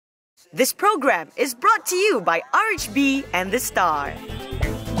This program is brought to you by RHB and The Star.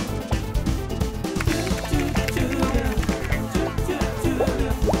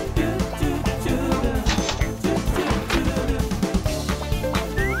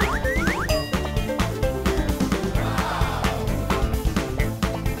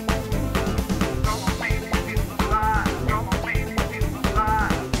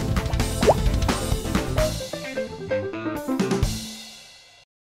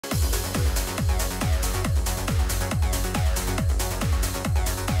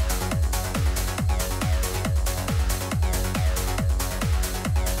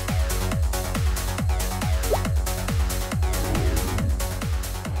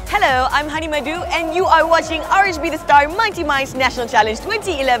 Hello, I'm Hani Madhu and you are watching RHB The Star Mighty Minds National Challenge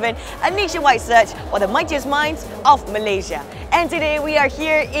 2011, a nationwide search for the mightiest minds of Malaysia. And today we are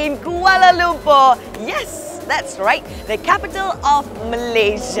here in Kuala Lumpur. Yes, that's right, the capital of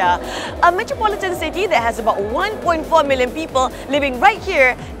Malaysia. A metropolitan city that has about 1.4 million people living right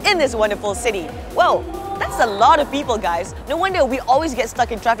here in this wonderful city. Whoa! That's a lot of people, guys. No wonder we always get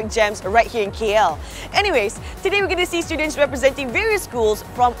stuck in traffic jams right here in KL. Anyways, today we're going to see students representing various schools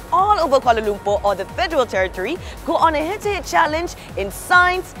from all over Kuala Lumpur or the Federal Territory go on a head-to-head challenge in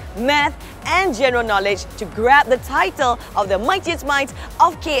science, math and general knowledge to grab the title of the mightiest minds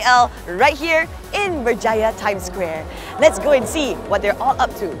of KL right here in Berjaya Times Square. Let's go and see what they're all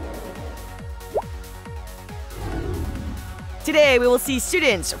up to. Today, we will see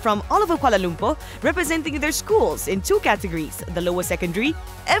students from all over Kuala Lumpur representing their schools in two categories, the lower secondary,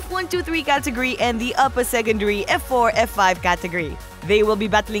 F1-2-3 category and the upper secondary, F4-F5 category. They will be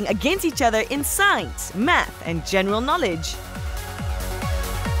battling against each other in science, math and general knowledge.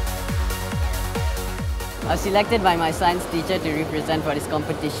 I was selected by my science teacher to represent for this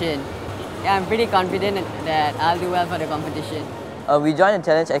competition. Yeah, I'm pretty confident that I'll do well for the competition. We joined the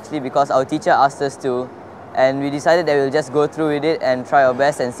challenge actually because our teacher asked us to. And we decided that we'll just go through with it and try our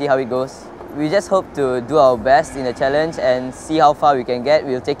best and see how it goes. We just hope to do our best in the challenge and see how far we can get.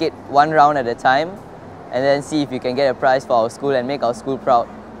 We'll take it one round at a time and then see if we can get a prize for our school and make our school proud.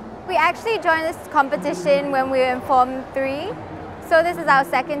 We actually joined this competition when we were in Form 3. So this is our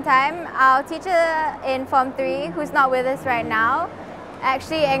second time. Our teacher in Form 3, who's not with us right now,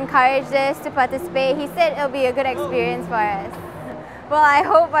 actually encouraged us to participate. He said it'll be a good experience for us. Well, I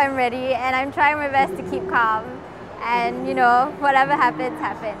hope I'm ready and I'm trying my best to keep calm and, you know, whatever happens,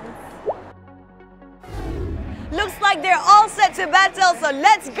 happens. Looks like they're all set to battle, so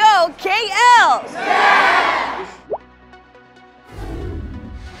let's go KL! Yeah!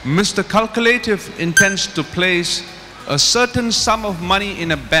 Mr. Calculative intends to place a certain sum of money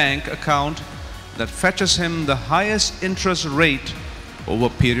in a bank account that fetches him the highest interest rate over a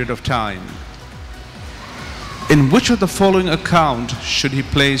period of time. In which of the following account should he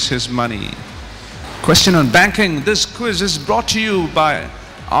place his money? Question on banking. This quiz is brought to you by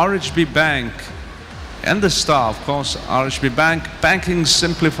RHB Bank and The Star, of course. RHB Bank, banking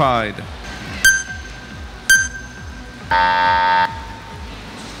simplified.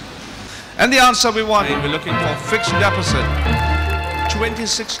 And the answer we want, we're looking for fixed deposit.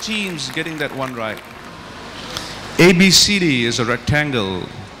 26 teams getting that one right. ABCD is a rectangle.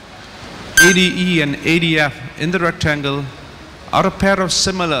 ADE and ADF in the rectangle are a pair of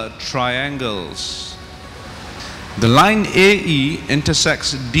similar triangles. The line AE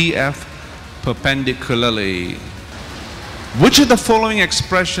intersects DF perpendicularly. Which of the following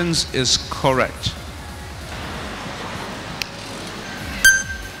expressions is correct?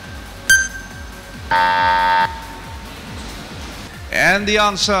 And the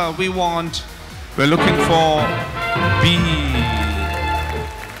answer we want, we're looking for B.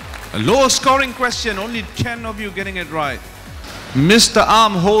 A lower scoring question, only 10 of you getting it right. Mr.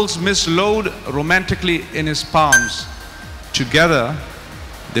 Arm holds Miss Load romantically in his palms. Together,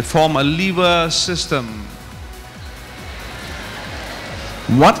 they form a lever system.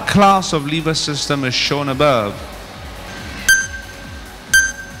 What class of lever system is shown above?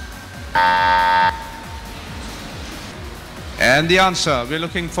 And the answer, we're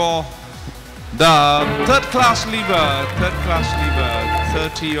looking for the third class lever.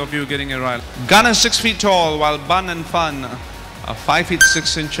 30 of you getting it right. Gun is 6 feet tall, while Bun and Fun are 5 feet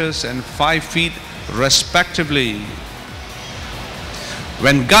 6 inches and 5 feet respectively.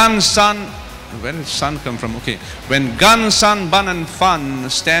 When Gun, Sun, where did Sun come from? Okay. When Gun, Sun, Bun and Fun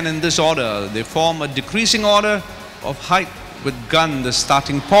stand in this order, they form a decreasing order of height with Gun the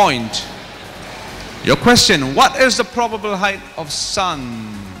starting point. Your question, what is the probable height of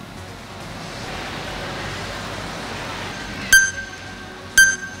Sun?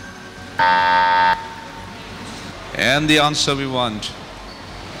 And the answer we want.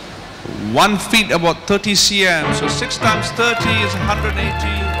 1 feet about 30 cm. So 6 times 30 is 180.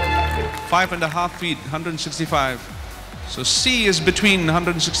 5.5 feet, 165. So C is between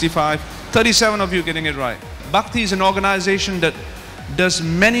 165. 37 of you getting it right. Bhakti is an organization that does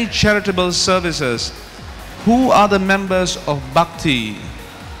many charitable services. Who are the members of Bhakti?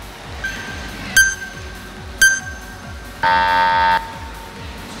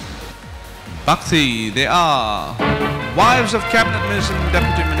 Bhakti, they are wives of cabinet ministers and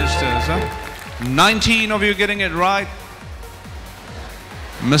deputy ministers. 19 of you getting it right.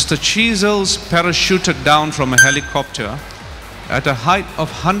 Mr. Cheezels parachuted down from a helicopter at a height of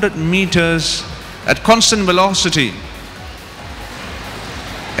 100 meters at constant velocity.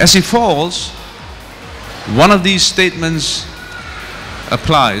 As he falls, one of these statements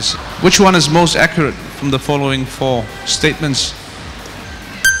applies. Which one is most accurate from the following 4 statements?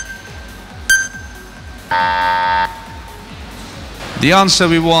 The answer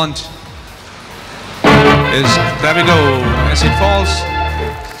we want is, there we go, as it falls.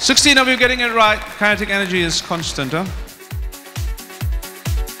 16 of you getting it right. Kinetic energy is constant.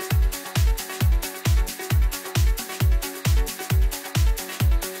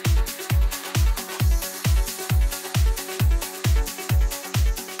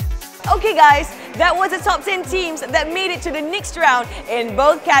 Okay guys, that was the top 10 teams that made it to the next round in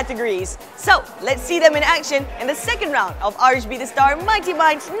both categories. So let's see them in action in the second round of RHB The Star Mighty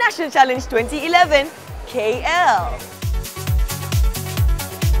Minds National Challenge 2011 KL.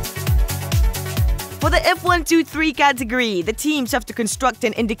 For the F1-2-3 category, the teams have to construct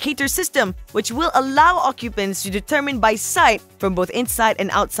an indicator system which will allow occupants to determine by sight from both inside and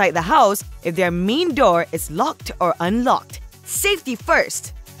outside the house if their main door is locked or unlocked. Safety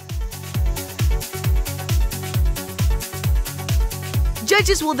first.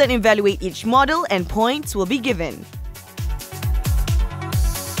 Judges will then evaluate each model and points will be given.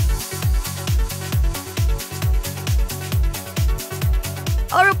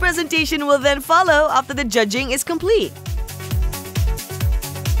 Oral presentation will then follow after the judging is complete.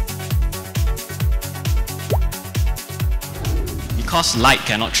 Because light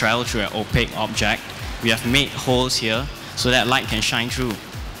cannot travel through an opaque object, we have made holes here so that light can shine through.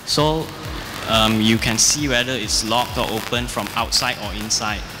 So you can see whether it's locked or open from outside or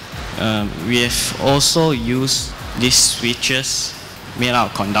inside. We have also used these switches made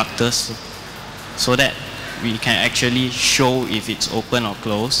out of conductors so that we can actually show if it's open or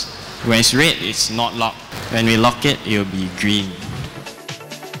closed. When it's red, it's not locked. When we lock it, it will be green.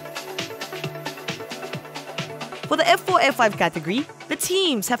 For the F4-F5 category, the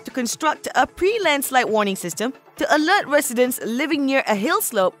teams have to construct a pre-landslide warning system to alert residents living near a hill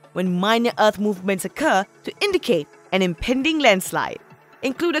slope when minor earth movements occur to indicate an impending landslide.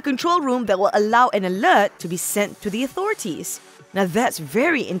 Include a control room that will allow an alert to be sent to the authorities. Now that's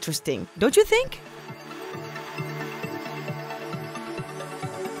very interesting, don't you think?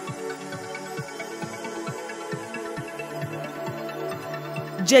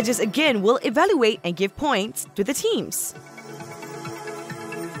 Judges again will evaluate and give points to the teams.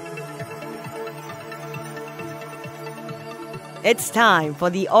 It's time for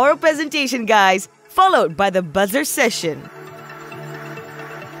the oral presentation, guys, followed by the buzzer session.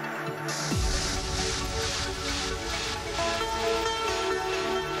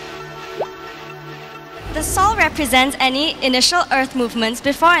 The sol represents any initial earth movements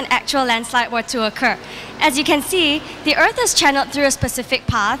before an actual landslide were to occur. As you can see, the earth is channeled through a specific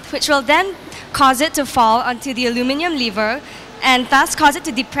path, which will then cause it to fall onto the aluminium lever and thus cause it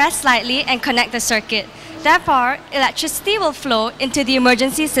to depress slightly and connect the circuit. Therefore, electricity will flow into the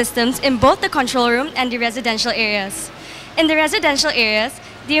emergency systems in both the control room and the residential areas. In the residential areas,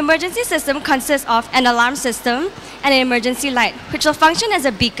 the emergency system consists of an alarm system and an emergency light, which will function as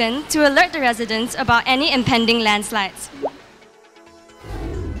a beacon to alert the residents about any impending landslides.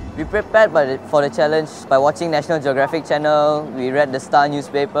 We prepared for the challenge by watching National Geographic Channel, we read the Star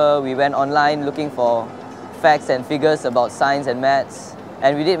newspaper, we went online looking for facts and figures about science and maths,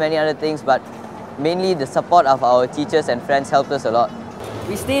 and we did many other things, but mainly the support of our teachers and friends helped us a lot.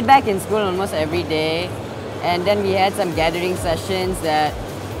 We stayed back in school almost every day, and then we had some gathering sessions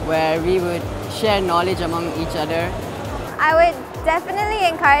where we would share knowledge among each other. I would definitely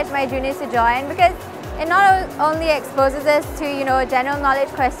encourage my juniors to join because it not only exposes us to, general knowledge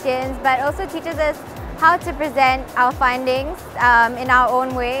questions, but also teaches us how to present our findings in our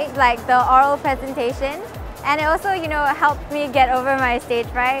own way, like the oral presentation. And it also, helped me get over my stage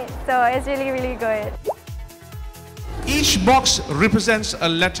fright, so it's really, really good. Each box represents a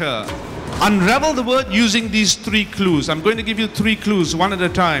letter. Unravel the word using these 3 clues. I'm going to give you 3 clues, one at a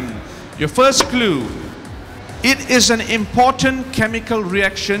time. Your first clue, it is an important chemical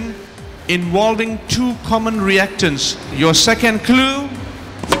reaction involving two common reactants. Your second clue,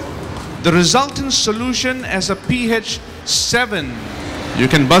 the resultant solution has a pH 7. You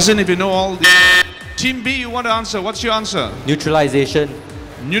can buzz in if you know all the... Team B, you want to answer. What's your answer? Neutralization.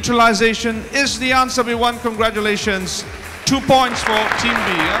 Neutralization is the answer. We won. Congratulations. 2 points for Team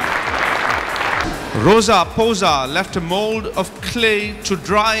B. Rosa Posa left a mold of clay to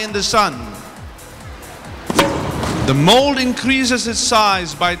dry in the sun. The mold increases its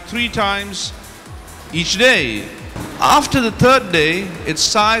size by 3 times each day. After the 3rd day, its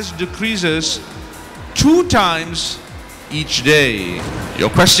size decreases 2 times each day. Your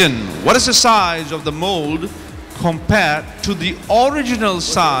question, what is the size of the mold compared to the original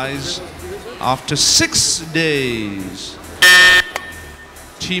size after 6 days?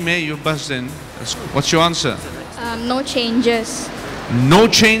 Team A, you buzzed in. What's your answer? No changes. No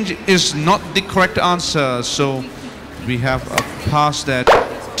change is not the correct answer, so we have passed that.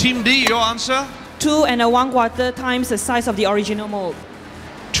 Team D, your answer? 2 1/4 times the size of the original mold.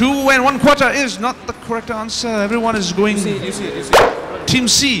 2 1/4 is not the correct answer. Everyone is going... Team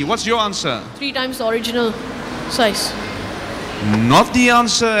C, what's your answer? 3 times the original size. Not the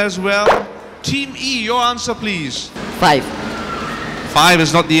answer as well. Team E, your answer please. 5. 5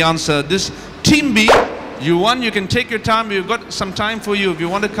 is not the answer. This Team B, you won. You can take your time. We've got some time for you if you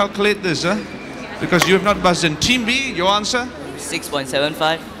want to calculate this, because you have not buzzed in. Team B, your answer?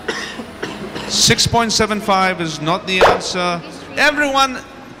 6.75. 6.75 is not the answer. Everyone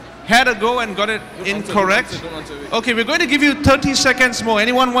had a go and got it incorrect. Okay, we're going to give you 30 seconds more.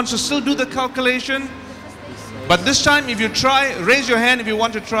 Anyone wants to still do the calculation? But this time, if you try, raise your hand if you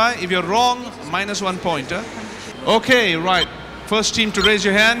want to try. If you're wrong, -1 point. Okay, right. First team to raise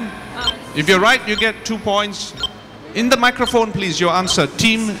your hand. If you're right, you get 2 points. In the microphone, please, your answer.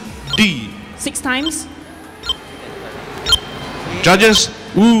 Team D. 6 times. Judges,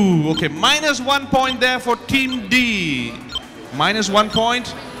 ooh, okay. -1 point there for Team D. -1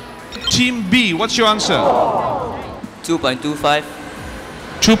 point. Team B, what's your answer? 2.25.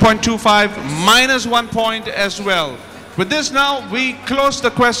 2.25, -1 point as well. With this now, we close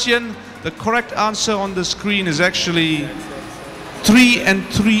the question. The correct answer on the screen is actually 3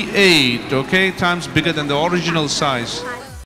 3/8, okay? Times bigger than the original size.